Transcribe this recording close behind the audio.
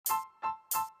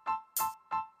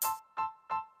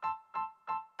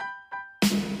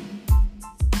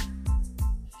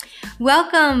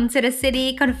Welcome to the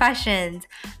City Confessions.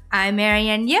 I'm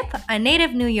Marianne Yip, a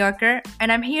native New Yorker,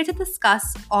 and I'm here to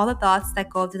discuss all the thoughts that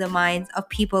go through the minds of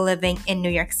people living in New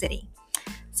York City.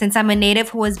 Since I'm a native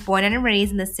who was born and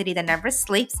raised in the city that never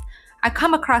sleeps, I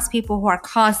come across people who are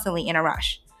constantly in a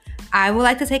rush. I would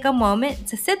like to take a moment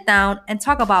to sit down and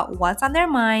talk about what's on their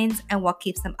minds and what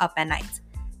keeps them up at night.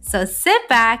 So sit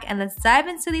back and let's dive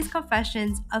into these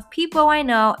confessions of people I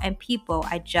know and people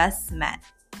I just met.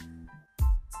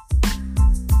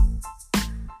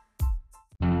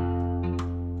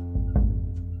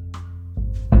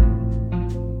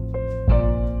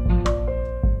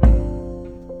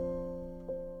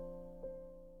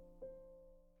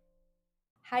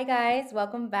 Hi guys,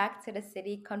 welcome back to the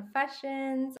City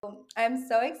Confessions. I'm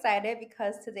so excited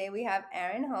because today we have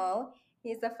Aaron Ho.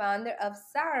 He's the founder of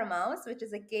Sour Mouse, which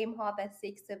is a game hall that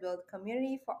seeks to build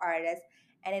community for artists,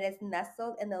 and it is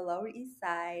nestled in the Lower East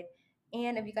Side.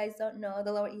 And if you guys don't know,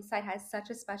 the Lower East Side has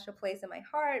such a special place in my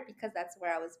heart because that's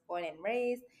where I was born and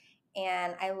raised.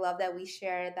 And I love that we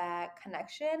share that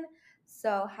connection.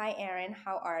 So, hi Aaron,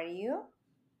 how are you?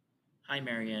 Hi,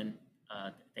 Marianne.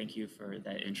 Thank you for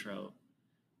that intro.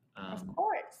 Of Um,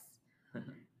 course.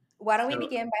 Why don't we so,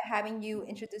 begin by having you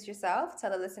introduce yourself, tell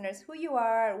the listeners who you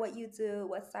are, what you do,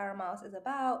 what Sour Mouse is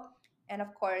about, and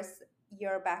of course,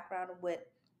 your background with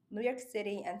New York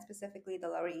City and specifically the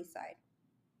Lower East Side.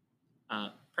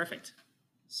 Perfect.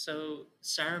 So,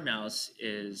 Sour Mouse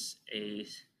is a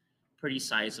pretty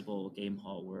sizable game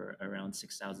hall. We're around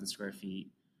 6,000 square feet,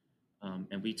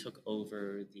 and we took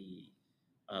over the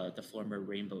former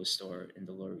Rainbow store in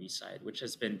the Lower East Side, which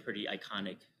has been pretty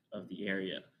iconic of the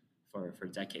area for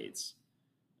decades.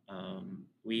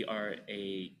 We are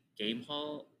a game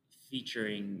hall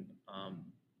featuring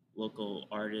local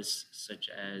artists such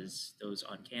as those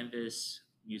on canvas,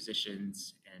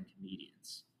 musicians, and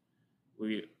comedians.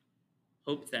 We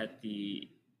hope that the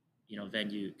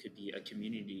venue could be a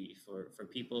community for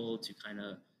people to kind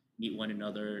of meet one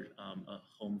another, a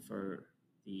home for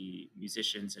the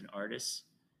musicians and artists.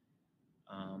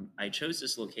 I chose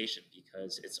this location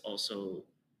because it's also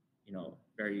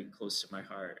very close to my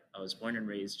heart. I was born and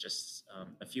raised just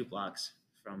a few blocks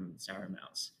from Sour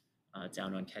Mouse,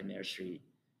 down on Kenmare Street.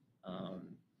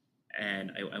 Um,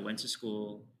 and I went to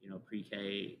school,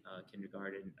 pre-K,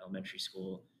 kindergarten, elementary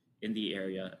school in the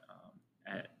area,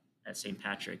 at St.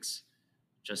 Patrick's,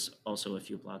 just also a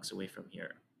few blocks away from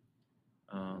here.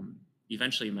 Um,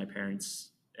 Eventually, my parents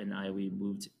and we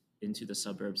moved into the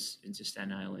suburbs, into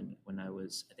Staten Island when I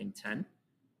was, I think, 10.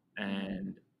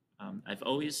 And I've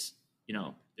always,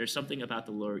 there's something about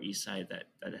the Lower East Side that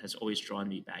has always drawn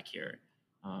me back here.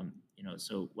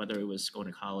 So whether it was going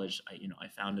to college, I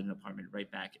found an apartment right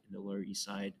back in the Lower East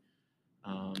Side.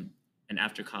 Um, and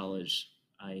after college,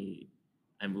 I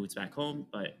moved back home,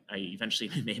 but I eventually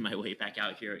made my way back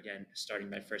out here again, starting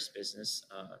my first business,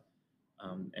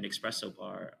 an espresso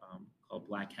bar called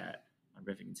Black Hat on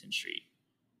Rivington Street.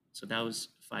 So that was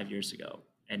 5 years ago.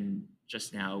 And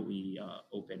just now we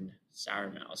opened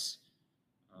Sour Mouse.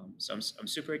 So I'm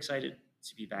super excited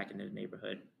to be back in the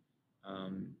neighborhood.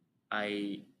 Um,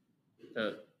 I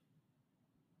the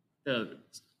the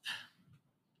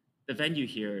the venue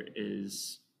here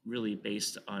is really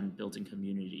based on building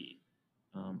community,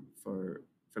 for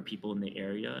people in the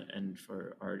area and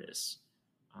for artists.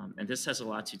 And this has a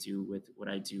lot to do with what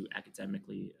I do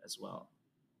academically as well.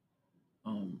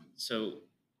 So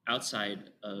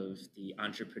outside of the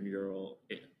entrepreneurial,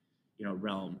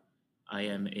 realm, I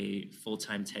am a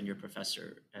full-time tenure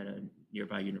professor at a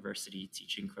nearby university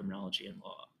teaching criminology and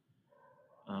law.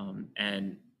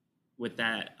 And with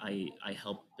that, I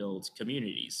help build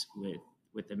communities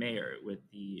with the mayor, with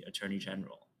the attorney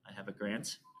general. I have a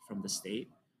grant from the state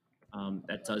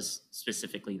that does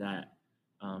specifically that.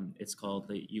 It's called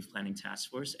the Youth Planning Task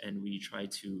Force, and we try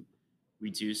to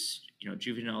reduce,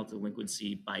 juvenile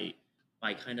delinquency by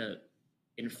kind of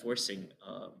enforcing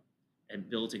and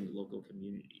building local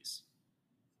communities.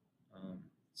 Um,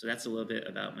 so that's a little bit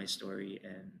about my story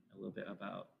and a little bit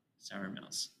about Sour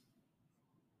Mouse.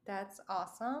 That's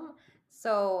awesome.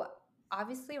 So,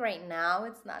 obviously, right now,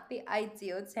 it's not the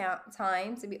ideal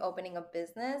time to be opening a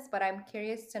business, but I'm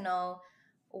curious to know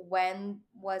when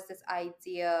was this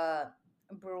idea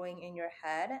brewing in your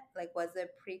head? Like, was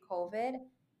it pre COVID?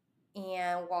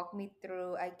 And walk me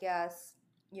through, I guess,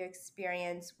 your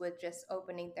experience with just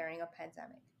opening during a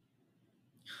pandemic.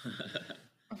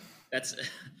 that's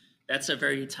that's a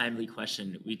very timely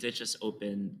question. We did just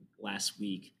open last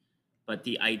week, but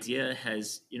the idea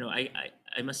has,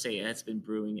 I must say, it has been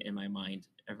brewing in my mind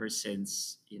ever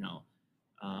since,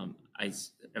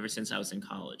 ever since I was in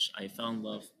college. I fell in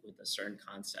love with a certain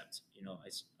concept.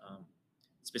 Um,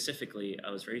 specifically,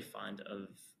 I was very fond of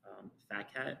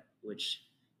Fat Cat, which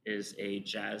is a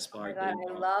jazz Oh bar my God, game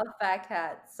I hall. love Fat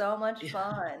Cat. So much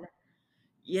fun.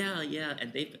 Yeah, yeah,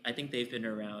 and I think they've been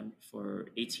around for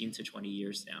 18 to 20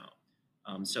 years now.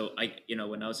 So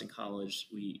when I was in college,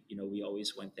 we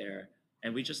always went there,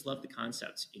 and we just loved the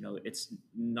concept. It's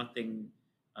nothing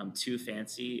too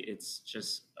fancy. It's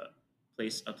just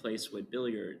a place with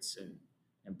billiards and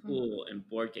Mhm. pool and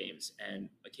board games, and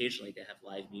occasionally they have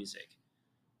live music.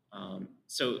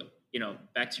 So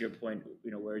back to your point,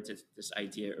 where did this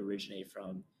idea originate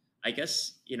from? I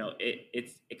guess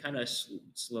it kind of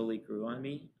slowly grew on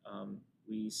me.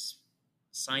 We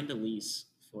signed the lease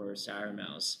for Sour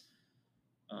Mouse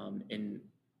in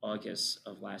August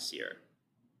of last year.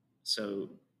 So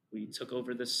we took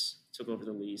over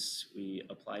the lease. We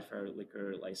applied for our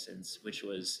liquor license, which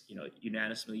was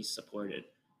unanimously supported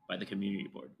by the community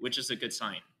board, which is a good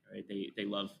sign, right? They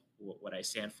love what I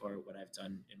stand for, what I've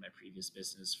done in my previous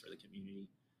business for the community.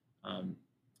 Um,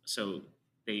 so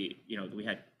we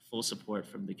had full support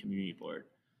from the community board,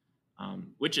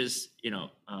 which is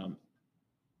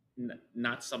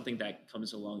not something that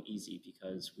comes along easy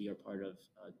because we are part of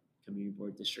Community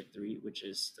Board District 3, which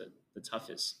is the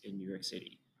toughest in New York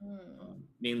City, Mm.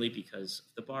 mainly because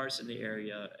of the bars in the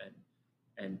area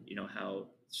and how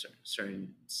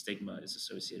certain stigma is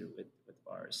associated with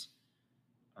bars.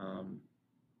 Um,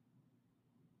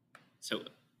 so,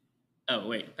 oh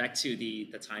wait, back to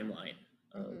the timeline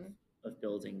of Mhm. of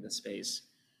building the space.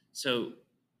 So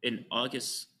in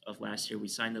August of last year, we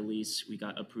signed the lease. We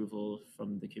got approval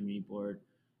from the community board,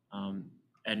 um,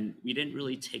 and we didn't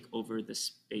really take over the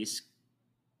space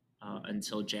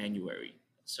until January.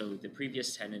 So the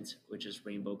previous tenant, which is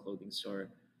Rainbow Clothing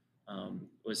Store,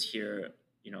 was here,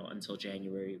 until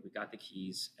January. We got the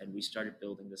keys, and we started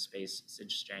building the space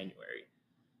since January.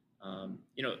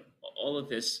 All of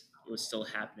this was still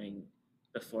happening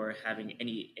before having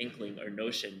any inkling or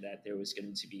notion that there was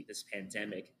going to be this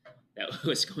pandemic that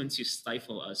was going to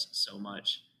stifle us so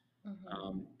much.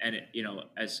 Mhm. And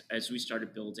as we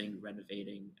started building,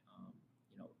 renovating,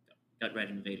 you know, got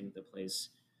renovating the place,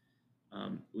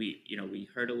 we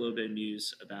heard a little bit of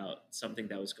news about something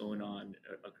that was going on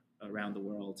around the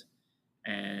world,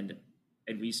 and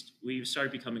we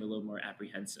started becoming a little more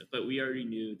apprehensive. But we already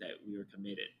knew that we were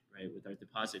committed, right, with our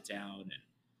deposit down, and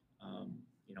um,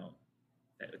 you know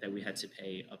that we had to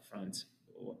pay upfront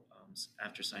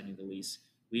after signing the lease.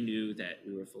 We knew that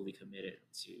we were fully committed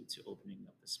to opening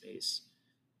up the space.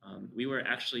 We were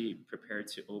actually prepared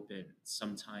to open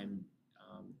sometime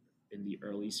in the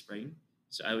early spring.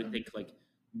 So I would Mhm. think like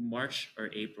March or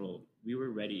April, we were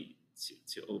ready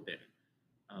to open.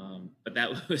 But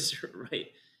that was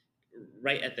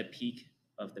right at the peak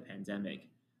of the pandemic.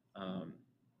 Um,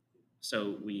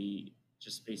 so we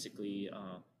just basically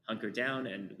hunkered down,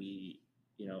 and we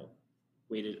you know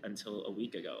waited until a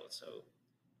week ago. So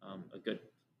a good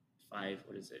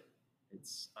what is it?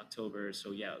 It's October,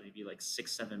 so yeah, maybe like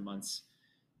 6 7 months,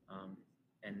 um,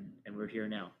 and we're here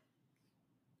now.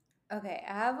 Okay,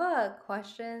 I have a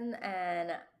question,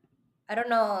 and I don't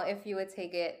know if you would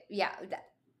take it. Yeah,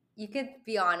 you could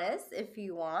be honest if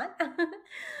you want.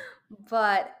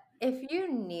 But if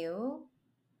you knew,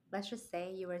 let's just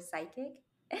say you were psychic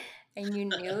and you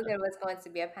knew there was going to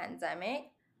be a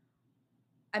pandemic,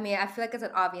 I mean, I feel like it's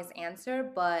an obvious answer,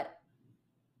 but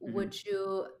Mhm. would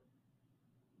you,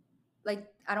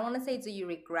 like, I don't want to say do you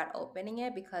regret opening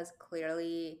it, because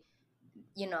clearly,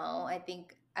 I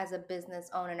think as a business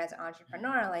owner and as an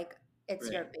entrepreneur, like, it's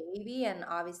your Right. baby, and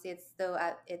obviously it's still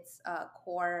at its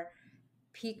core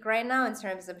peak right now in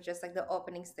terms of just like the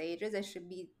opening stages. It should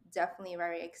be definitely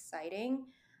very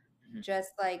exciting. Mhm.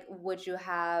 Just like, would you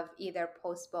have either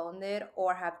postponed it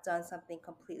or have done something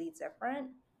completely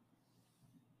different?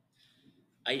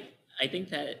 I think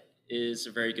that is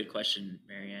a very good question,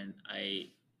 Marianne.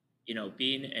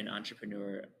 Being an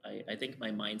entrepreneur, I think my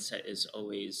mindset is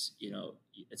always,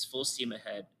 it's full steam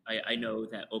ahead. I know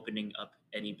that opening up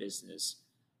any business,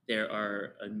 there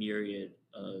are a myriad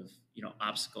of,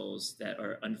 obstacles that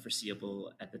are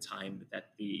unforeseeable at the time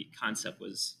that the concept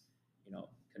was,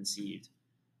 conceived.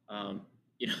 Um,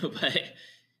 but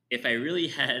if I really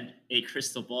had a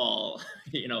crystal ball,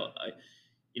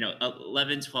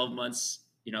 11, 12 months,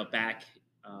 back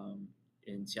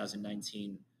in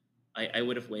 2019, I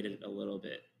would have waited a little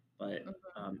bit. But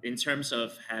in terms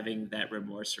of having that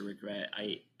remorse or regret,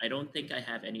 I don't think I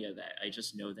have any of that. I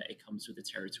just know that it comes with the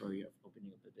territory of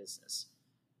opening up a business.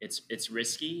 It's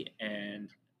risky, and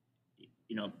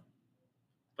you know,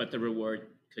 but the reward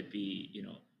could be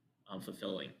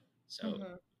fulfilling. So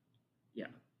Mhm. yeah.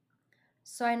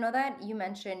 So I know that you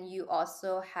mentioned you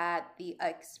also had the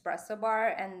espresso bar,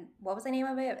 and what was the name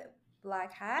of it?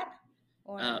 Black Hat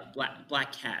or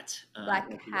Black cat,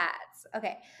 Black Hats?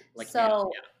 Okay. like yeah,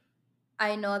 So yeah.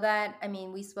 I know that, I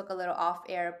mean, we spoke a little off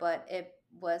air, but it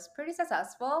was pretty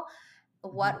successful.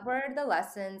 Mhm, What were the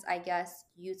lessons, I guess,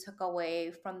 you took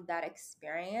away from that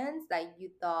experience that you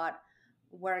thought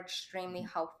were extremely mhm,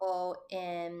 helpful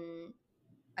in,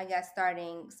 I guess,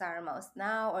 starting Sour Mouse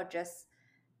now, or just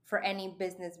for any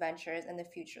business ventures in the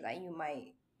future that you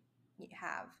might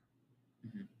have?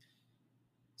 mhm.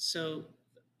 So,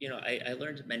 I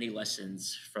learned many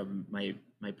lessons from my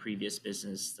previous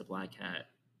business, the Black Hat.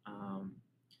 Um,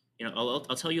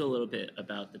 I'll tell you a little bit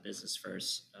about the business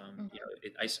first. Mhm.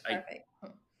 Perfect.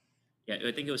 Yeah,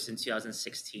 I think it was in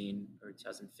 2016 or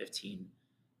 2015.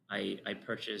 I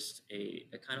purchased a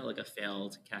kind of like a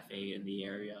failed cafe in the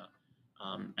area.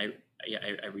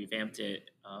 I revamped it.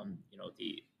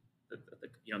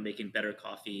 Making better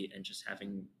coffee and just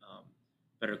having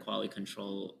better quality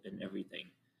control and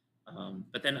everything.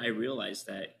 But then I realized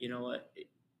that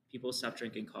people stop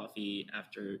drinking coffee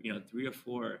after 3 or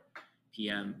 4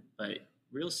 p.m. But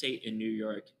real estate in New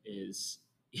York is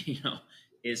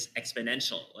is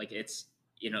exponential. Like it's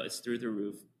through the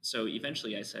roof. So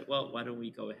eventually I said, well, why don't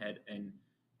we go ahead and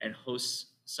host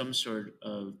some sort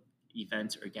of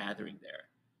event or gathering there?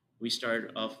 We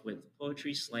started off with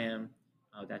poetry slam.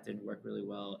 That didn't work really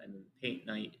well, and then paint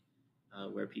night,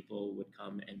 where people would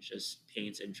come and just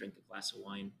paint and drink a glass of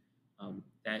wine.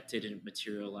 That didn't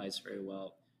materialize very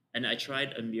well. And I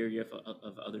tried a myriad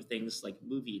of other things like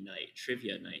movie night,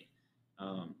 trivia night.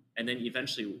 And then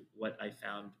eventually, what I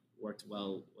found worked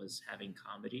well was having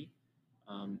comedy.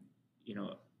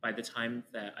 By the time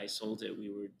that I sold it, we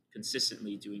were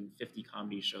consistently doing 50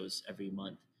 comedy shows every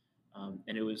month.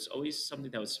 And it was always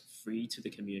something that was free to the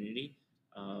community.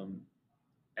 Um,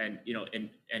 and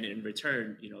in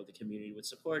return, the community would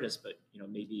support us, but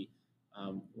maybe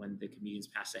when the comedians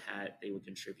pass a hat, they would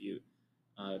contribute.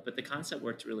 But the concept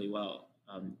worked really well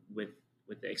with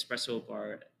the espresso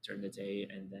bar during the day,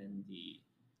 and then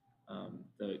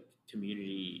the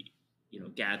community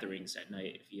gatherings at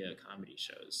night via comedy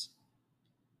shows.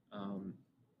 Um,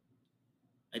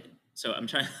 so I'm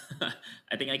trying.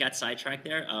 I think I got sidetracked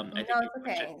there. I think No, your it's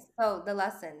question, okay. So the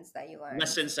lessons that you learned.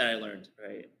 lessons that I learned,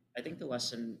 right? I think the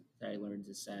lesson that I learned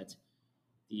is that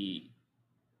the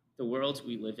the world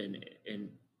we live in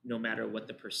no matter what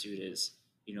the pursuit is,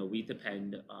 we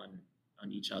depend on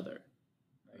each other,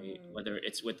 right? Mm, Whether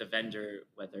it's with the vendor,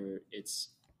 whether it's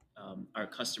our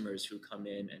customers who come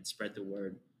in and spread the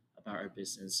word about our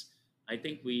business. I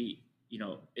think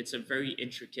it's a very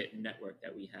intricate network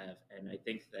that we have, and I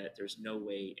think that there's no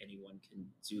way anyone can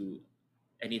do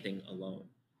anything alone.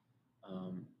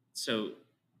 So,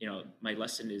 my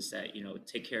lesson is that,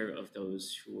 take care of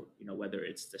those who, whether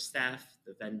it's the staff,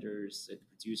 the vendors, the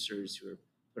producers who are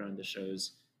put on the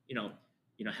shows,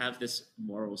 have this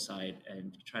moral side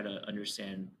and try to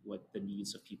understand what the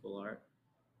needs of people are.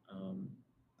 Um,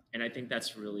 and I think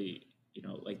that's really,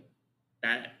 like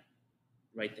that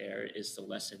right there is the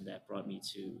lesson that brought me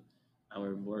to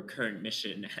our more current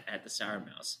mission at the Sour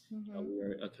Mouse. mhm,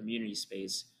 We're a community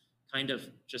space, kind of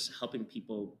just helping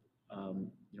people,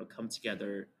 come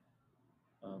together.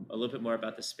 A little bit more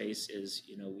about the space is,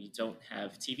 we don't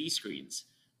have TV screens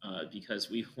because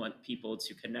we want people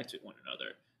to connect with one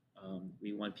another.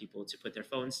 We want people to put their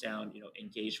phones down,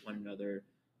 engage one another,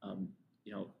 um,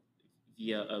 you know,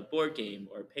 via a board game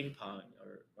or ping pong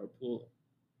or pool.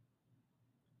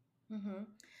 mhm.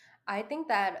 I think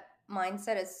that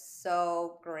mindset is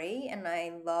so great, and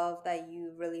I love that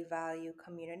you really value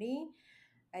community.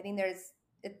 I think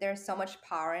there's so much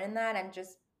power in that, and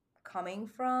just coming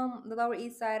from the Lower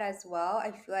East Side as well,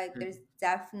 I feel like there's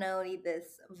definitely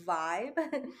this vibe,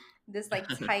 this like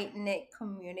tight knit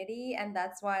community, and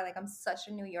that's why like I'm such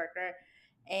a New Yorker,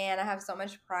 and I have so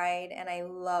much pride, and I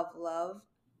love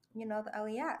the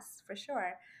LES for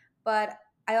sure. But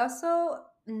I also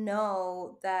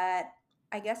know that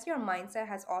I guess your mindset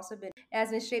has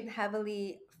been shaped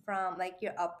heavily from like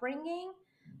your upbringing.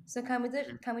 So can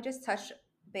we just touch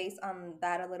base on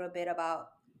that a little bit about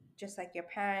just like your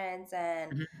parents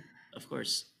and Mhm. Of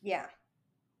course. yeah.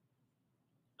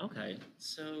 Okay.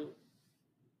 So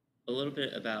a little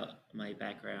bit about my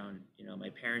background. My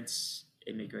parents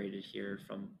immigrated here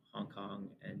from Hong Kong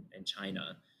and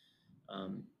China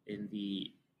in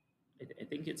I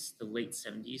think it's the late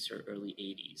 70s or early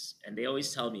 80s. And they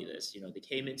always tell me this, they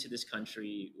came into this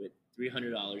country with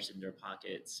 $300 in their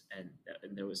pockets and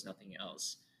there was nothing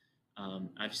else.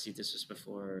 Obviously, this was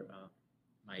before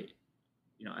my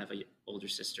I have an older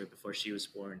sister. Before she was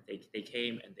born, they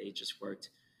came and they just worked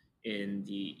in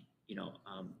the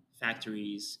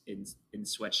factories, in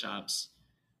sweatshops,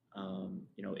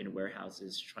 in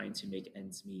warehouses, trying to make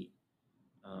ends meet.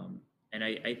 And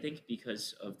I think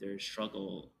because of their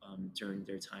struggle during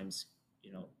their times,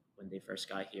 when they first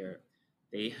got here,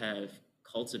 they have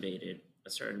cultivated a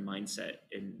certain mindset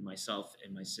in myself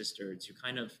and my sister to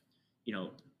kind of,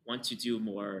 want to do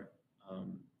more,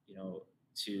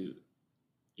 to,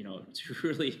 to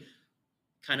really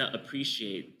kind of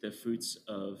appreciate the fruits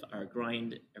of our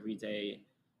grind every day.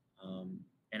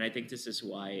 And I think this is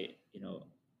why,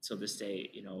 till this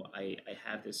day, I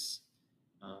have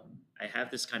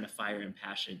this kind of fire and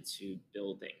passion to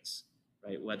build things,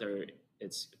 right? Whether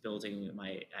it's building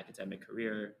my academic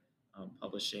career,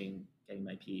 publishing, getting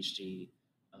my PhD,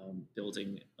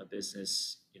 building a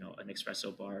business, an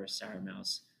espresso bar, Sour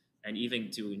Mouse, and even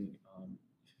doing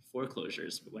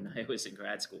foreclosures when I was in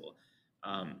grad school.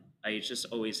 I just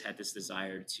always had this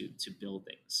desire to build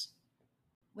things.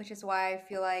 Which is why I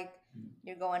feel like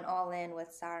you're going all in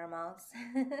with Sour Mouse,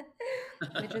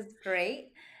 which is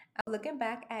great. Looking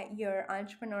back at your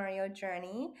entrepreneurial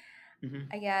journey, Mhm.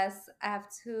 I guess I have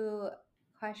two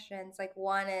questions. Like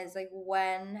one is like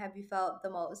when have you felt the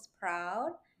most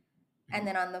proud? And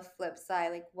then Mhm. on the flip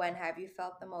side, like when have you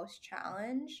felt the most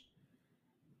challenged?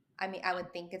 I mean, I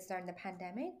would think it's during the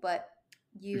pandemic, but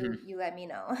you let me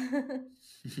know.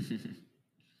 Mhm.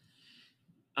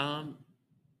 um,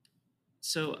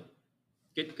 so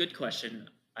good question.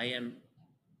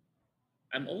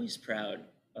 I'm always proud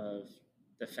of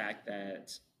the fact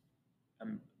that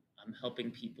I'm I'm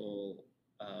helping people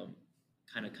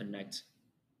kind of connect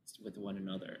with one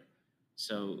another.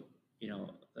 So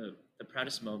the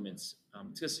proudest moments,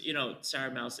 because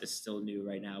Sour Mouse is still new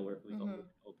right now. We've only been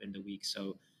Hmm. opened a week,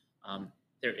 so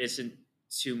there isn't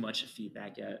too much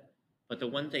feedback yet. But the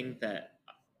one thing that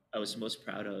I was most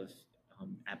proud of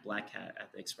at Black Hat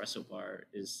at the espresso bar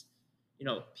is,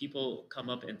 people come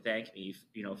up and thank me,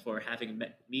 for having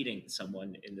meeting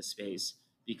someone in the space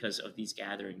because of these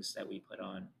gatherings that we put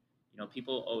on.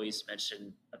 People always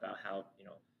mention about how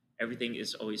everything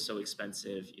is always so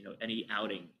expensive. Any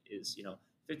outing is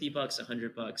 $50,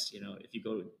 $100. If you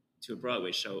go to a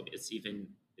Broadway show, it's even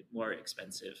more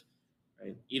expensive,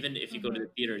 right? Even if you go to the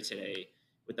Hmm. theater today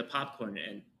with the popcorn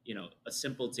and a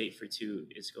simple date for two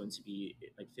is going to be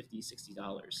like $50,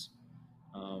 $60.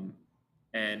 Um,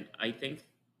 and I think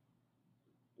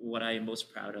what I am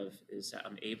most proud of is that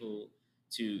I'm able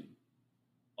to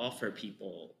offer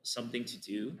people something to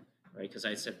do, right? Because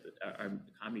I said that our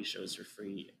comedy shows are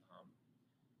free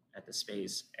at the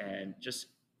space, and just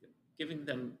giving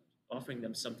them, offering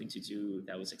them something to do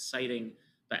that was exciting,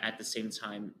 but at the same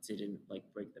time didn't like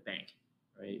break the bank,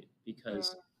 right?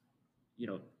 Because you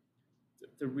know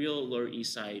the real Lower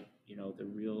East Side, the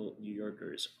real New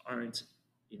Yorkers aren't,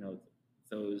 you know,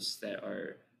 those that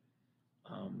are,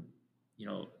 um, you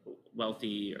know,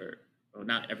 wealthy or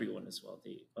not everyone is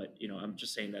wealthy, but I'm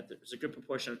just saying that there's a good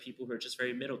proportion of people who are just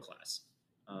very middle class,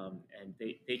 and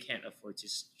they can't afford to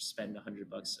spend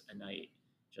 $100 a night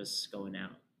just going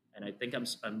out. And I think I'm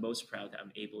most proud that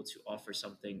I'm able to offer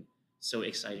something so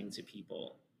exciting to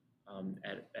people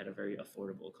at a very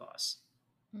affordable cost.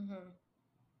 Hmm.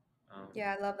 Um,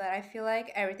 Yeah, I love that. I feel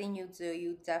like everything you do,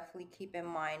 you definitely keep in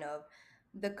mind of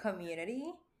the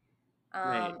community.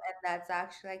 right. And that's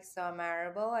actually like so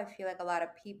admirable. I feel like a lot of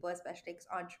people, especially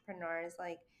entrepreneurs,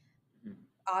 like Mhm.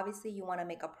 obviously you want to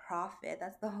make a profit.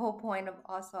 That's the whole point of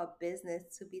also a business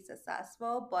to be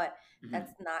successful, but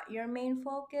that's Mhm. not your main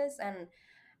focus. And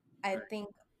I Right. think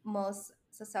most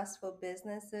successful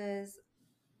businesses,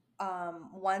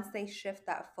 once they shift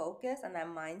that focus and that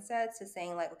mindset to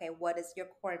saying like, okay, what is your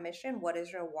core mission? What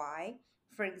is your why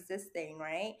for existing,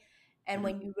 right? And Mhm.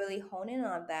 when you really hone in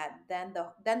on that, then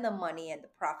the money and the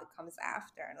profit comes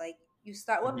after. Like you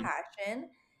start with Mhm. passion,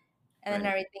 and then Right.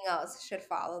 everything else should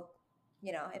follow.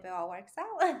 If it all works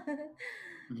out.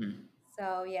 Mhm.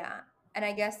 So yeah, and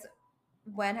I guess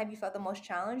when have you felt the most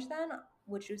challenged then?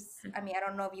 Would you? I mean, I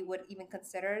don't know if you would even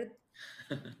consider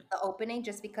the opening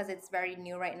just because it's very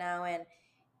new right now and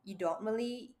you don't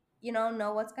really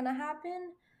know what's gonna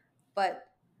happen, but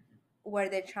were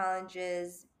there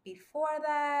challenges before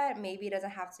that? Maybe it doesn't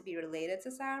have to be related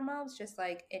to sour mouths, just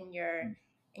like in your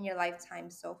lifetime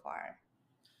so far.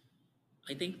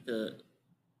 I think the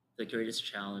greatest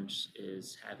challenge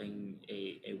is having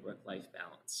a work life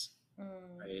balance,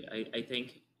 Mm, right? I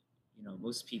think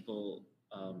most people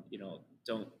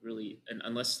don't really, and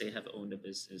unless they have owned a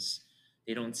business,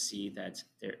 they don't see that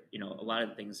there a lot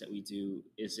of things that we do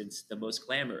isn't the most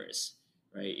glamorous,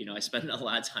 right? I spend a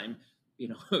lot of time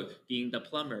being the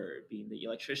plumber, being the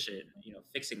electrician,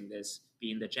 fixing this,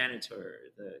 being the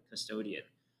janitor, the custodian.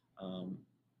 um,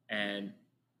 and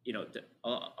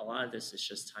a lot of this is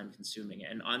just time consuming.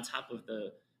 And on top of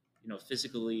the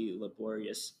physically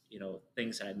laborious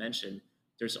things that I mentioned,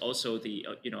 there's also the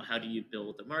how do you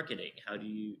build the marketing? How do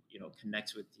you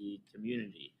connect with the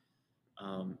community?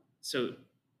 So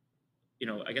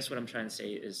I guess what I'm trying to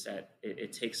say is that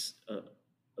it takes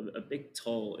a big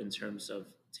toll in terms of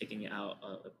taking out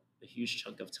a huge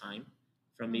chunk of time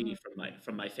from me, Mhm.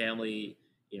 from my family,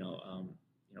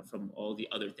 from all the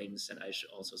other things that I should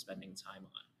also spending time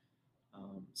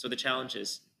on. So the challenge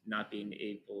is not being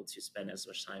able to spend as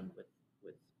much time with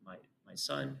my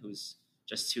son, who's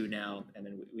just 2 now, and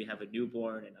then we have a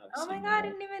newborn, and Oh obviously my my God, I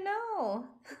wife. didn't even know.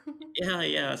 Yeah,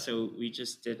 yeah. So we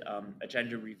just did a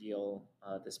gender reveal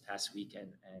this past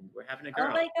weekend, and we're having a Oh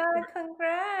girl. my God,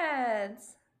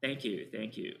 congrats. Thank you,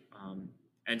 thank you.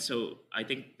 And so I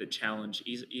think the challenge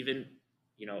is even,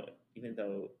 even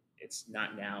though it's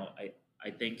not now, I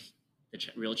think the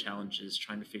real challenge is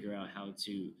trying to figure out how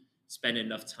to spend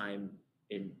enough time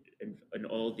in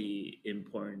all the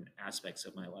important aspects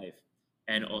of my life,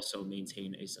 and Mhm. also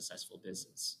maintain a successful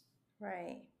business.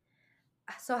 Right.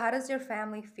 So, how does your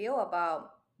family feel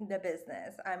about the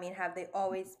business? I mean, have they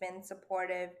always been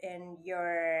supportive in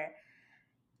your,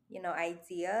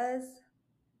 ideas?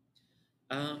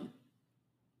 Um,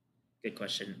 Good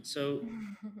question. So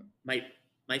my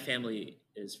my family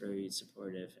is very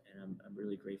supportive, and I'm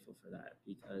really grateful for that,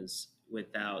 because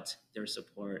without their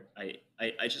support,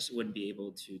 I just wouldn't be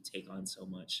able to take on so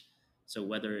much. So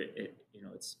whether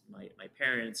it's my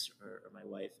parents, or my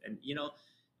wife, and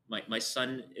my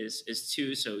son is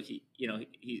 2, so he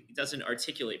doesn't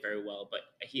articulate very well, but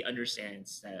he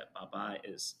understands that Baba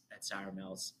is at Sour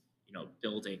Mouse,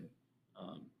 building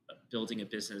a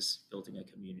business, building a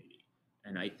community.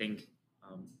 And I think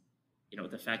um,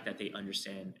 the fact that they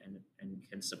understand and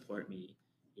can support me,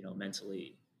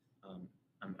 mentally, um,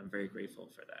 I'm very grateful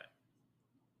for that.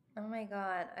 Oh my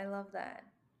God, I love that.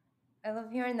 I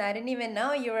love hearing that. I didn't even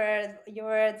know you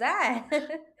were a dad.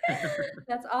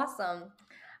 That's awesome.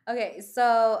 Okay,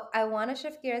 so I want to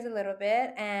shift gears a little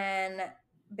bit and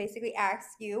basically ask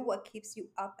you what keeps you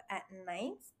up at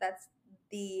night. That's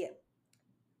the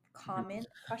Mhm, common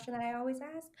question that I always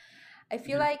ask. I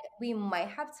feel mhm, like we might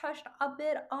have touched a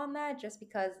bit on that just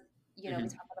because, we mhm,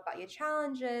 talked about your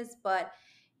challenges, but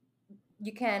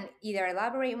you can either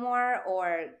elaborate more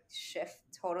or shift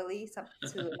totally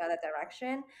to another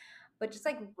direction. But just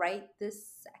like right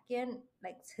this second,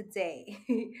 like today,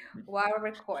 while we're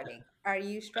recording, are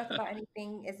you stressed about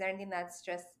anything? Is there anything that's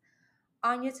just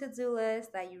on your to-do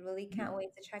list that you really can't mhm, wait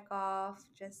to check off?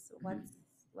 Just what's mhm.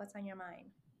 what's on your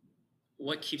mind?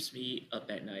 What keeps me up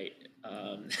at night?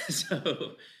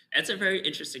 So that's a very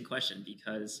interesting question,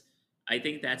 because I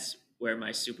think that's where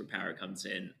my superpower comes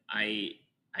in. I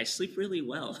sleep really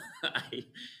well.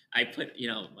 I put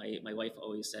my wife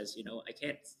always says, I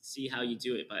can't see how you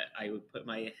do it, but I would put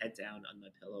my head down on my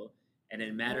pillow, and in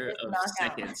a And you matter just of knock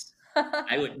out. seconds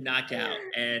I would knock out.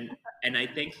 And I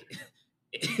think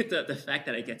the fact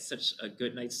that I get such a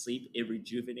good night's sleep, it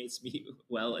rejuvenates me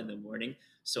well in the morning,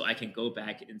 so I can go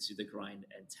back into the grind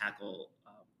and tackle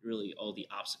really all the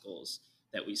obstacles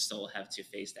that we still have to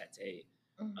face that day.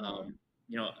 Hmm. Um,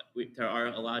 there are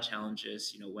a lot of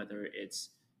challenges. Whether it's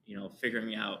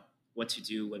figuring out what to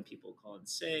do when people call in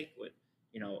sick. What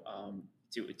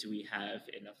do we have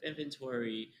enough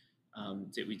inventory?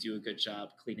 Did we do a good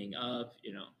job cleaning up?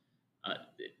 Uh,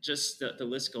 just the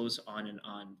list goes on and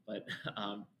on. But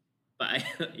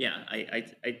yeah,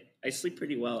 I sleep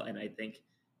pretty well, and I think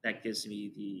that gives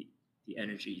me the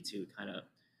energy to kind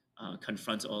of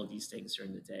confront all of these things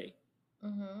during the day.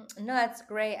 No, that's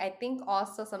great. I think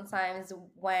also sometimes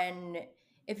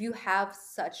if you have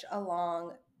such a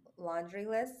long laundry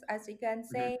list, as you can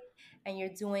Mhm, say, and you're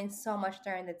doing so much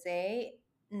during the day,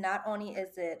 not only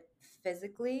is it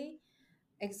physically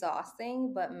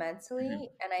exhausting, but mhm. mentally.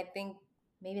 And I think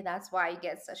maybe that's why you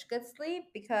get such good sleep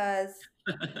because,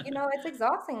 it's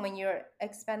exhausting when you're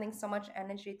expending so much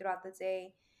energy throughout the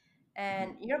day.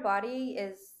 And Mhm, your body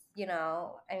is,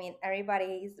 I mean,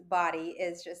 everybody's body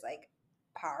is just like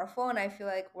powerful. And I feel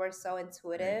like we're so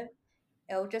right. intuitive,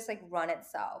 it'll just like run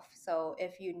itself. So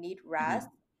if you need rest,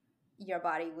 Mhm, your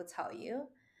body will tell you.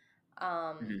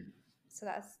 Um, mhm. so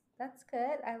that's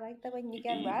good. I like that when you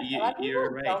get rest. A lot of You're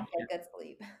people right. don't get good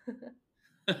sleep.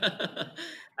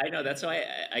 I know, that's why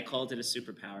I called it a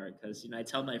superpower, because I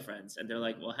tell my friends, and they're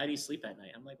like, "Well, how do you sleep at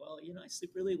night?" I'm like, "Well, I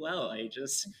sleep really well. I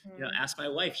just Hmm. ask my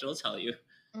wife; she'll tell you."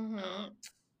 Hmm.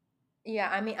 Yeah,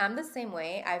 I mean, I'm the same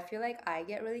way. I feel like I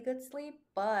get really good sleep,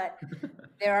 but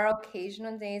there are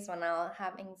occasional days when I'll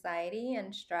have anxiety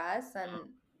and stress, and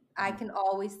I Mhm. can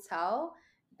always tell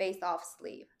based off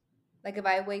sleep. Like if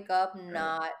I wake up Right.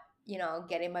 not,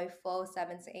 getting my full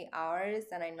 7 to 8 hours,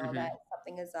 then I know that Hmm.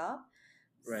 something is up.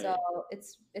 So Right.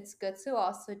 it's good to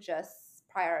also just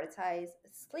prioritize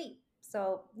sleep.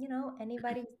 So,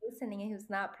 anybody who's listening and who's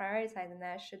not prioritizing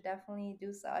that should definitely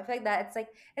do so. I feel like that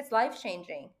it's life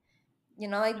changing.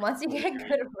 Like once you Totally get agree.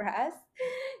 good rest,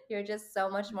 you're just so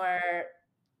much more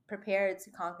prepared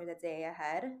to conquer the day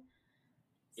ahead.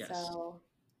 Yes. So,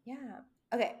 yeah.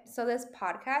 Okay, so this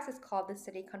podcast is called The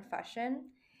City Confession.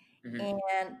 Hmm.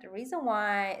 And the reason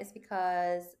why is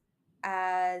because,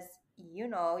 as you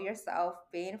know yourself,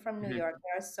 being from New Hmm. York,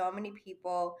 there are so many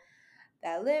people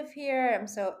that live here.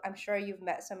 I'm sure you've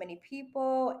met so many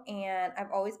people, and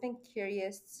I've always been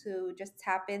curious to just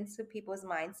tap into people's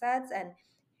mindsets and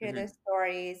hear their Hmm.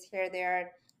 stories, hear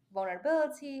their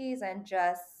vulnerabilities, and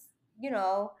just,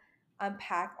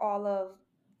 unpack all of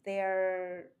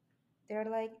their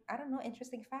like, I don't know,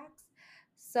 interesting facts.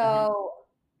 Hmm. So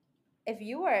if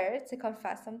you were to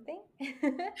confess something,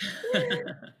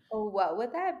 what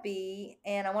would that be?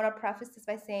 And I want to preface this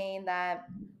by saying that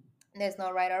there's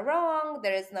no right or wrong,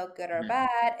 there is no good or Hmm.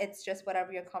 bad. It's just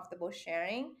whatever you're comfortable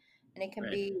sharing. And it can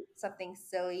Right. be something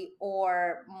silly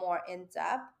or more in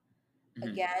depth. Hmm.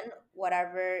 Again,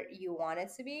 whatever you want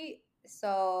it to be.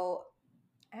 So,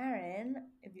 Aaron,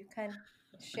 if you can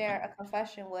share a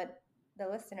confession with the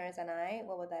listeners and I,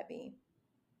 what would that be?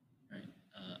 Right.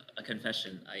 A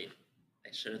confession. I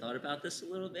should have thought about this a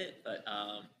little bit, but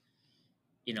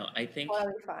I think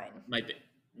Totally fine. my bi-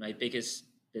 my biggest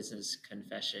business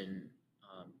confession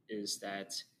is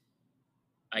that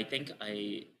I think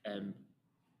I am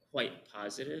quite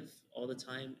positive all the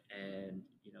time, and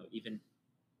even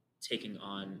taking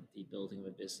on the building of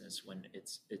a business when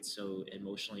it's so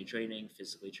emotionally draining,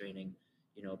 physically draining,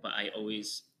 but I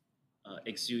always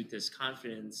exude this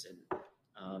confidence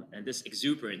and this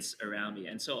exuberance around me,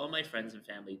 and so all my friends and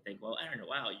family think, well, I don't know,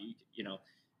 wow,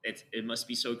 it must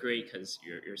be so great because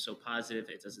you're so positive.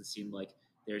 It doesn't seem like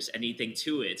there's anything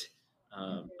to it,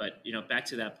 Mhm, but back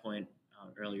to that point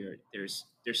earlier, there's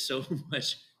so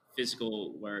much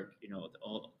physical work,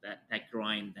 all that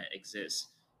grind that exists.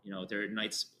 There are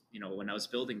nights, when I was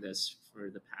building this for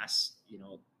the past,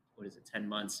 what is it, 10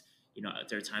 months,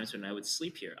 there are times when I would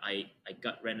sleep here. I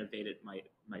gut renovated my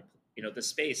the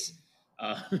space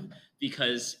uh,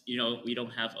 because we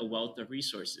don't have a wealth of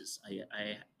resources.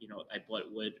 I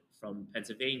bought wood from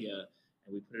Pennsylvania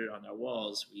and we put it on our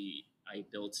walls. I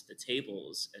built the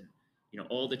tables and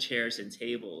all the chairs and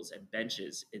tables and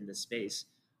benches in the space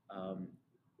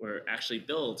were actually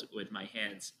built with my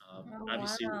hands. oh,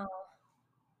 Obviously, wow.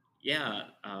 yeah.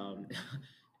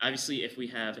 Obviously, if we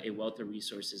have a wealth of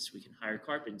resources, we can hire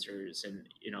carpenters, and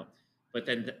but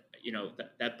then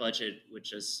that budget would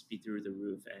just be through the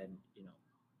roof,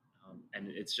 and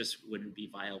it just wouldn't be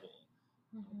viable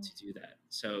Mhm, to do that.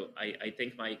 So I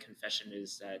think my confession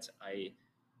is that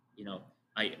you know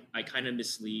I kind of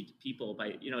mislead people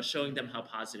by showing them how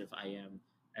positive I am,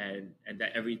 and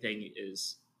that everything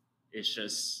is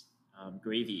just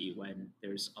gravy when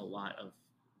there's a lot of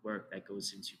work that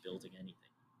goes into building anything.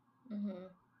 mhm.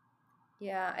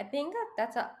 Yeah, I think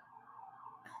that's a.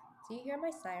 Do you hear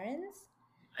my sirens?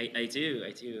 I do.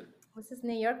 This is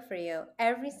New York for you.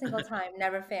 Every single time,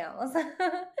 never fails.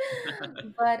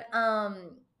 But now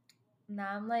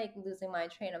I'm like losing my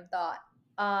train of thought.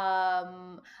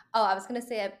 Oh, I was gonna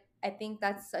say I think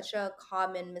that's such a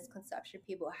common misconception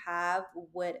people have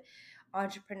with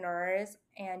entrepreneurs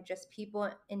and just people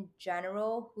in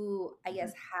general who I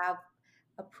guess Mhm. have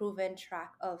a proven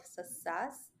track of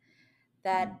success,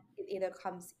 Mhm. that it either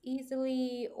comes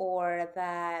easily or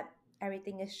that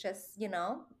everything is just,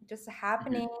 just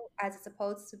happening Mhm. as it's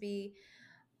supposed to be.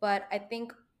 But I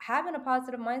think having a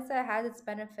positive mindset has its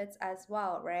benefits as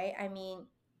well, right? I mean,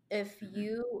 if Mhm.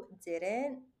 you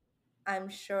didn't, I'm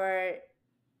sure,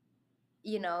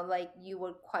 like you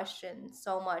would question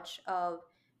so much of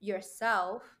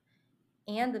yourself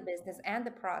and the business and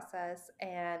the process,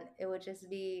 and it would just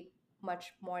be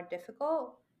much more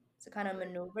difficult to kind of Right.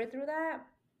 maneuver through that.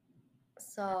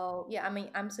 So, yeah, I mean,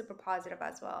 I'm super positive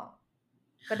as well.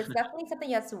 But it's definitely something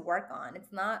you have to work on.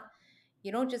 It's not,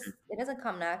 you don't just, it doesn't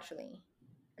come naturally.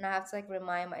 And I have to like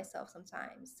remind myself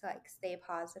sometimes to like stay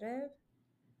positive.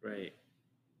 Right.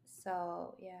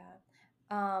 So, yeah.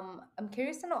 I'm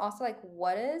curious to know also like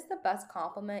what is the best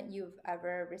compliment you've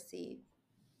ever received?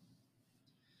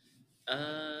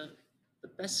 Uh, the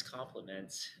best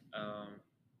compliment.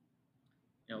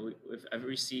 I've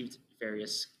received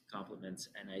various compliments,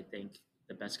 and I think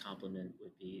the best compliment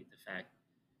would be the fact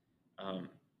um,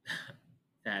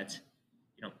 that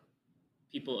you know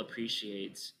people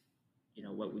appreciate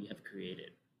what we have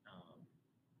created,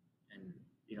 and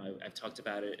I've talked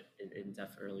about it in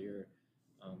depth earlier.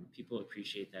 People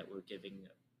appreciate that we're giving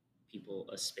people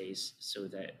a space so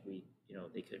that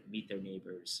they could meet their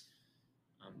neighbors.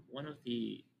 One of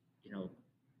the you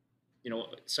know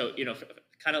so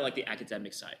kind of like the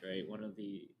academic side, right? One of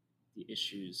the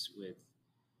issues with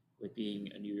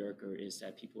being a New Yorker is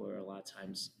that people are a lot of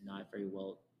times not very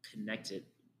well connected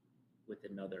with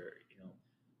another,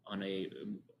 on a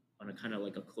kind of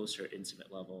like a closer,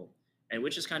 intimate level, and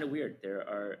which is kind of weird. There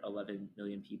are 11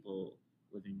 million people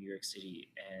living in New York City,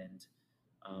 and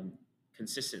um,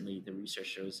 consistently, the research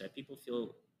shows that people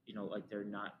feel, like they're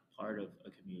not part of a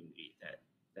community. That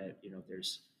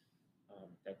there's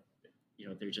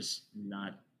that they're just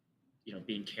not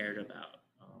being cared about,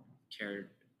 cared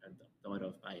and thought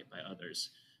of by others.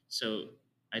 So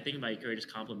I think my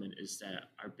greatest compliment is that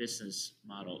our business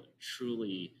model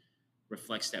truly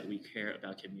reflects that we care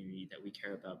about community, that we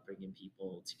care about bringing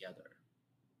people together.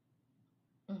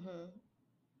 Hmm.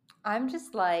 I'm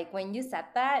just like, when you said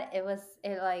that, it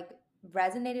like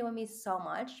resonated with me so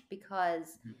much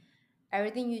because Mhm.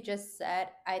 everything you just said,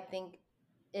 I think,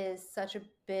 is such a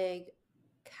big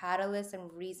catalyst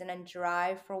and reason and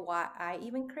drive for why I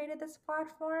even created this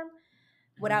platform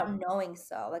Mhm. without knowing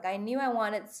so. Like, I knew I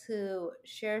wanted to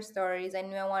share stories, I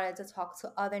knew I wanted to talk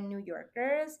to other New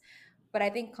Yorkers, but I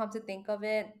think, come to think of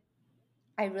it,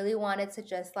 I really wanted to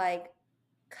just like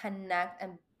connect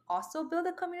and also build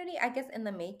a community, I guess, in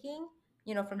the making,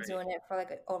 from Right. doing it for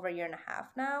like over a year and a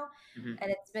half now. Mhm.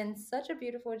 And it's been such a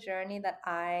beautiful journey that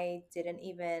I didn't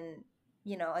even,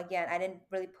 again, I didn't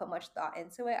really put much thought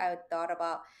into it. I thought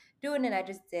about doing it, I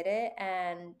just did it.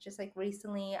 And just like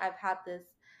recently, I've had this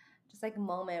just like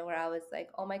moment where I was like,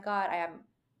 oh my God, I am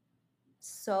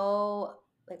so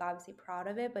like obviously proud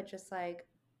of it, but just like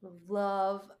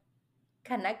love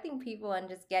connecting people and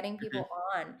just getting Mhm. people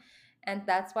on. And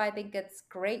that's why I think it's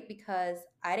great because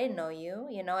I didn't know you,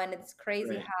 and it's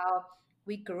crazy Right. how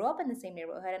we grew up in the same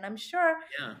neighborhood. And I'm sure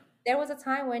Yeah. there was a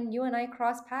time when you and I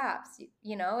crossed paths.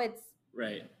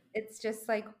 Right. It's just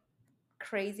like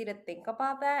crazy to think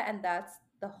about that. And that's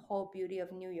the whole beauty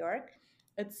of New York.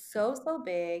 It's so, so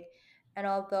big. And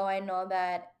although I know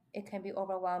that it can be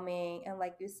overwhelming, and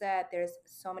like you said, there's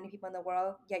so many people in the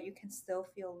world, yet you can still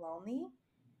feel lonely,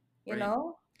 you Right.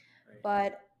 know? Right.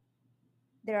 But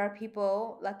there are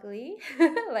people, luckily,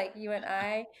 like you and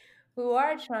I, who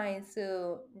are trying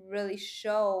to really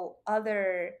show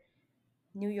other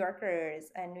New Yorkers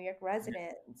and New York Mhm.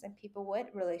 residents and people with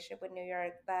relationship with New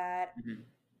York that Mhm.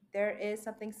 there is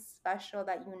something special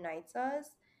that unites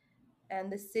us.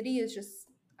 And the city is just,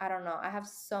 I don't know, I have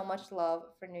so much love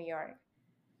for New York.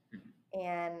 Mhm.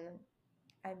 And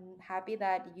I'm happy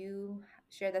that you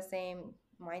share the same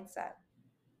mindset.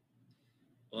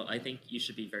 Well, I think you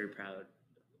should be very proud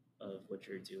of what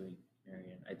you're doing,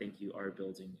 Marian. I think you are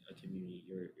building a community.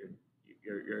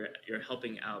 You're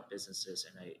helping out businesses,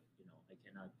 and I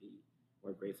cannot be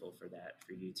more grateful for that.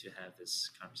 For you to have this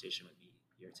conversation with me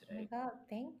here Oh my today. God,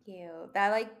 thank you.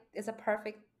 That like is a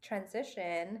perfect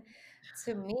transition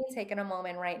to me taking a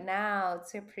moment right now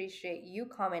to appreciate you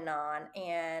coming on.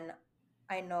 And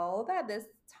I know that this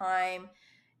time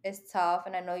is tough,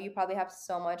 and I know you probably have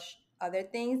so much other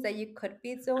things that you could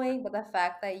be doing, but the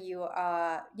fact that you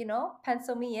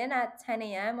pencil me in at 10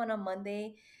 a.m. on a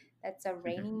Monday, that's a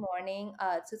rainy Mhm. morning,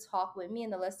 to talk with me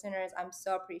and the listeners, I'm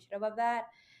so appreciative of that.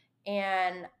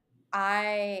 And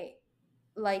I,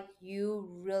 like, you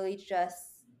really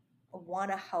just want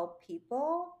to help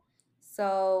people.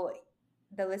 So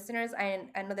the listeners, I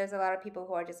know there's a lot of people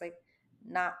who are just like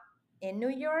not in New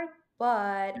York,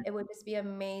 but it would just be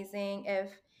amazing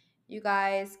if you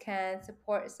guys can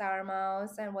support Sour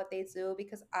Mouse and what they do,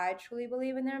 because I truly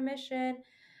believe in their mission.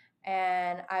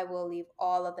 And I will leave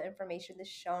all of the information in the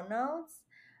show notes.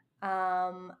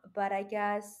 But I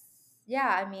guess,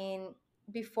 yeah, I mean,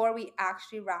 before we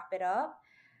actually wrap it up,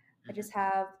 I Mhm. just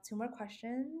have two more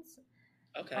questions.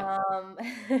 Okay, Um,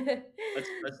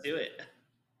 let's do it.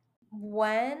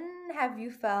 when have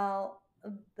you felt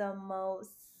the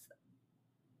most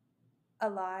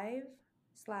alive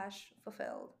slash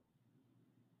fulfilled?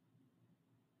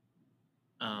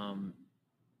 Um,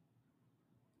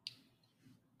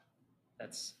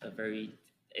 that's a very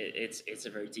it's a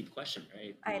very deep question,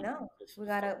 right? I The know, we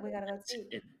gotta go fulfillment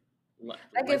deep. in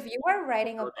Like, life fulfillment. if you are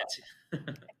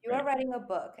Right. writing a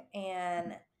book Mhm.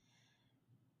 and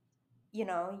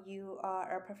you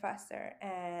are a professor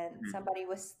and Mhm. somebody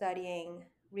was studying,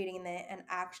 reading it, and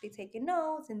actually taking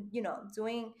notes and,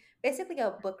 doing basically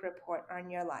a book report on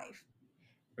your life.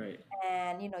 Right.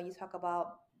 And, you talk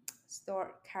about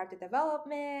store character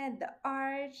development, the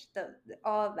arch,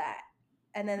 all of that.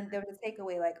 And then there was a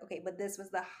takeaway like, okay, but this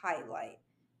was the highlight.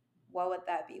 what would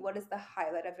that be? What is the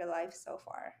highlight of your life so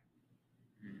far?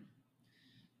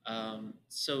 Mm.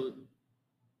 So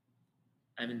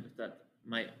I mean that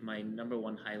my number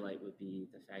one highlight would be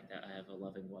the fact that I have a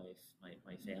loving wife,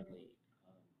 my family,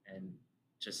 and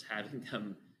just having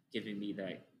them giving me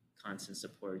that constant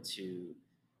support to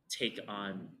take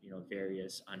on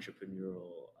various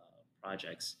entrepreneurial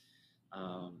projects.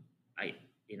 I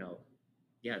you know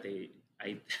yeah they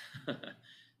I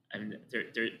I mean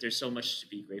there's so much to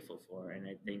be grateful for, and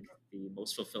I think the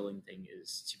most fulfilling thing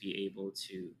is to be able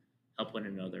to help one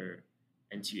another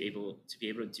and to be able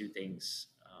to do things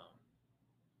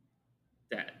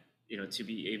that to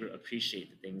be able to appreciate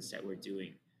the things that we're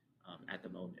doing at the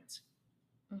moment.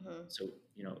 Mm-hmm. So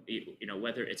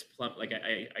whether it's like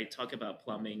I talk about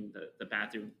plumbing, the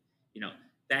bathroom, you know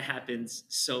that happens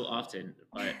so often,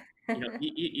 but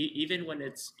even when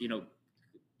it's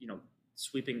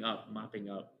sweeping up, mopping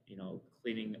up,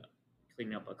 cleaning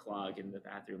up a clog in the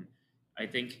bathroom, I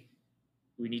think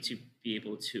we need to be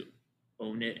able to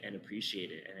own it and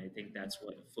appreciate it. And I think that's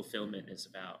what fulfillment is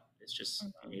about. It's just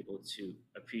being able to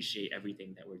appreciate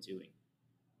everything that we're doing.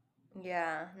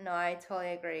 Yeah, no, I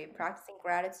totally agree. Practicing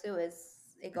gratitude is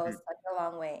it goes Mhm. such a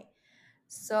long way.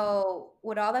 So,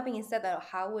 with all that being said, though,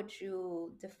 how would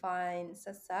you define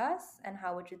success and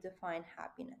how would you define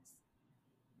happiness?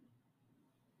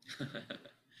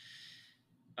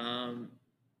 um,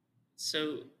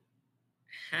 so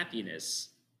happiness,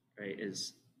 right,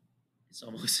 is it's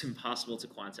almost impossible to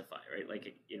quantify, right?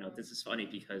 Like, this is funny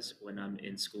because when I'm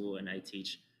in school and I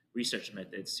teach research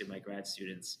methods to my grad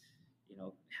students,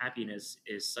 happiness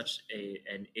is such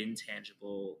an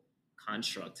intangible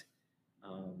construct,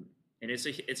 and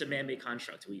it's a man-made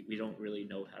construct. We don't really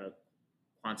know how to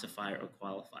quantify or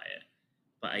qualify it,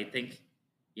 but I think,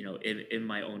 in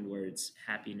my own words,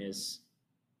 happiness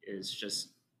is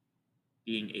just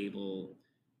being able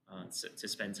to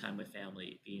spend time with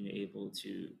family, being able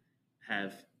to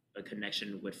have a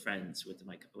connection with friends,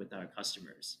 with our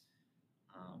customers.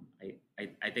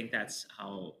 I think that's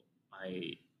how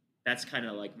I that's kind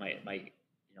of like my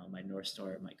North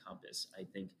Star, my compass. I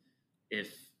think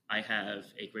if I have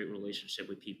a great relationship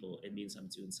with people, it means I'm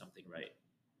doing something right,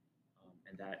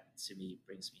 and that to me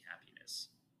brings me happiness.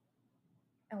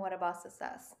 And what about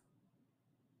success?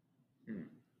 Hmm.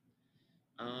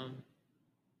 Um,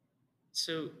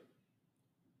 so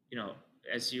you know,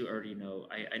 as you already know,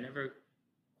 I never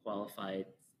qualified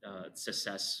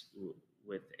success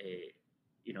with a,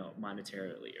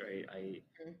 monetarily, right?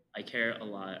 I care a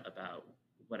lot about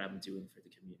what I'm doing for the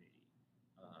community,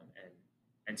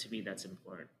 and to me that's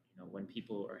important. When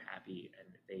people are happy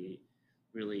and they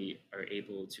really are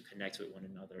able to connect with one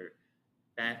another,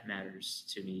 that matters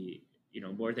to me,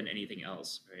 more than anything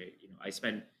else, right? I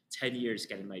spent 10 years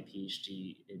getting my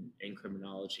PhD in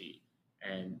criminology,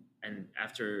 and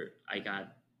after I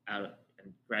got out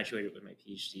and graduated with my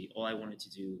PhD, all I wanted to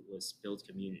do was build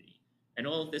community. And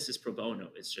all of this is pro bono.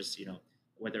 It's just,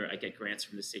 whether I get grants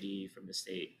from the city, from the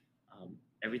state,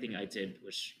 everything I did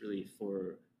was really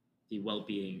for the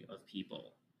well-being of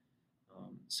people.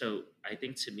 So I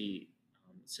think to me,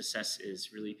 success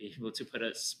is really being able to put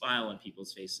a smile on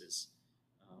people's faces,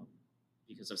 um,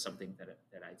 because of something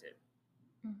that I did.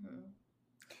 Hmm.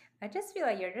 I just feel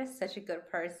like you're just such a good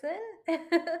person.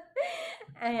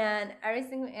 And every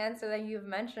single answer that you've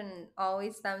mentioned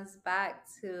always stems back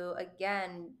to,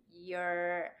 again,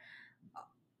 your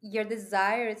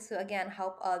desire to, again,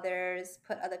 help others,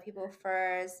 put other people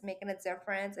first, making a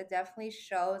difference. It definitely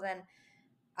shows. And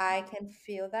I can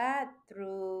feel that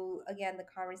through, again, the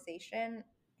conversation.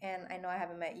 And I know I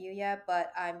haven't met you yet,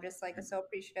 but I'm just like so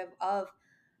appreciative of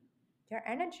your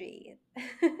energy.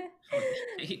 Oh,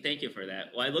 thank you for that.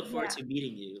 Well, I look forward Yeah. to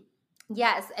meeting you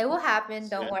Yes, it will happen.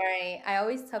 Don't soon. worry. I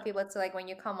always tell people to, like, when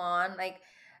you come on, like,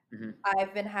 Hmm.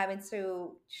 I've been having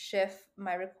to shift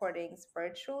my recordings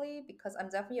virtually because I'm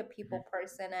definitely a people Hmm.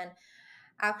 person. And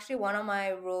actually, one of my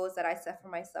rules that I set for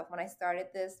myself when I started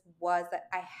this was that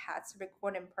I had to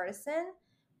record in person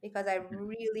because I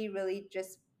really, really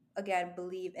just, again,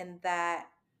 believe in that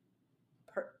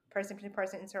person to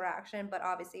person interaction. But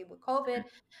obviously, with COVID,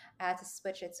 I had to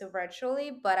switch it to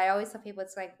virtually. But I always tell people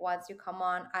it's like once you come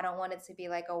on, I don't want it to be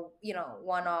like a,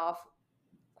 one off,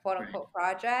 quote Right. unquote,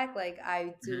 project. Like,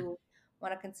 I Hmm. do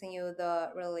want to continue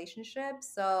the relationship.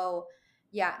 So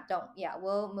yeah,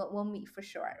 we'll meet for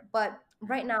sure. But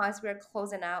right now, as we're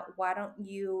closing out, why don't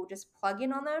you just plug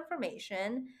in on the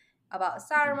information about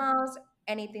Sour Hmm. Mouse,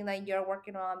 anything that you're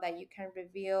working on that you can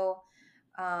reveal?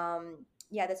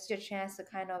 Yeah, that's your chance to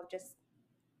kind of just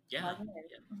Yeah. plug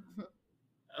Yeah. in.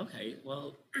 Okay.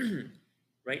 Well,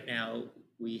 right now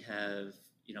we have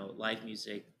live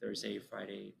music Thursday,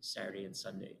 Friday, Saturday, and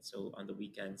Sunday. So on the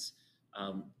weekends,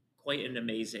 quite an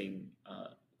amazing,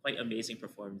 quite amazing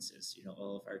performances.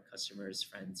 All of our customers,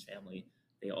 friends, family,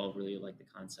 they all really like the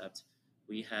concept.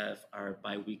 We have our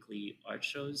bi-weekly art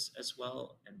shows as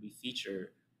well, and we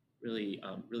feature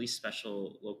really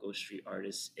special local street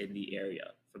artists in the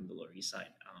area from the Lower East Side.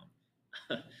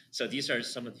 So these are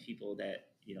some of the people that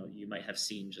you might have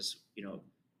seen just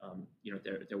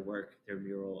their work, their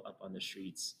mural up on the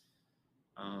streets.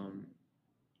 Um,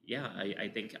 yeah, I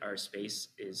think our space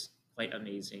is quite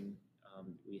amazing.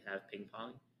 We have ping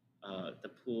pong, the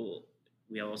pool.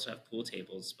 We also have pool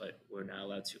tables, but we're not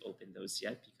allowed to open those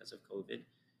yet because of COVID.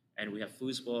 And we have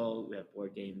foosball, we have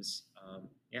board games.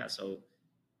 Yeah, so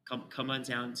come on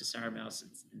down to Sour Mouse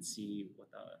and see what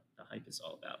the hype is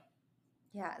all about.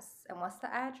 Yes. And what's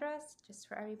the address? Just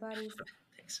for everybody's.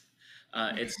 Thanks.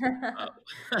 It's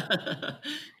uh,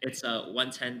 it's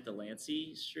 110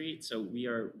 Delancey Street. So we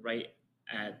are right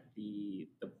at the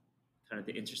kind of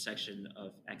the intersection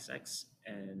of XX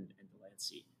and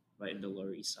Delancey, right in the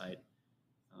Lower East Side.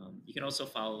 You can also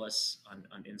follow us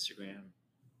on Instagram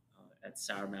at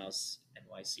Sour Mouse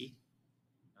NYC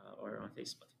or on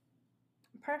Facebook.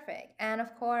 Perfect. And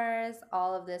of course,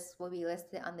 all of this will be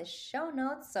listed on the show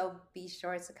notes. So be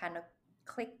sure to kind of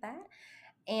click that.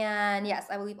 And yes,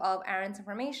 I will leave all of Aaron's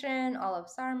information, all of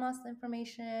Sarma's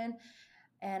information.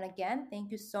 And again,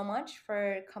 thank you so much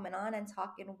for coming on and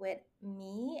talking with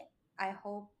me. I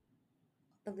hope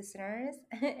the listeners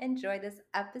enjoy this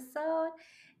episode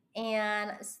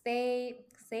and stay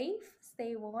safe,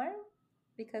 stay warm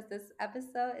because this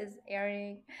episode is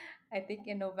airing, I think,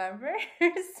 in November.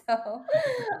 So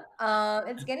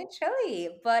it's getting chilly.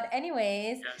 But,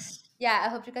 anyways, Yes. yeah, I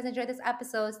hope you guys enjoyed this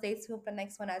episode. Stay tuned for the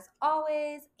next one as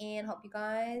always. And hope you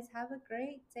guys have a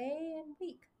great day and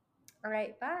week. All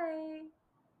right, bye.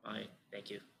 Bye. Thank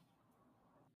you.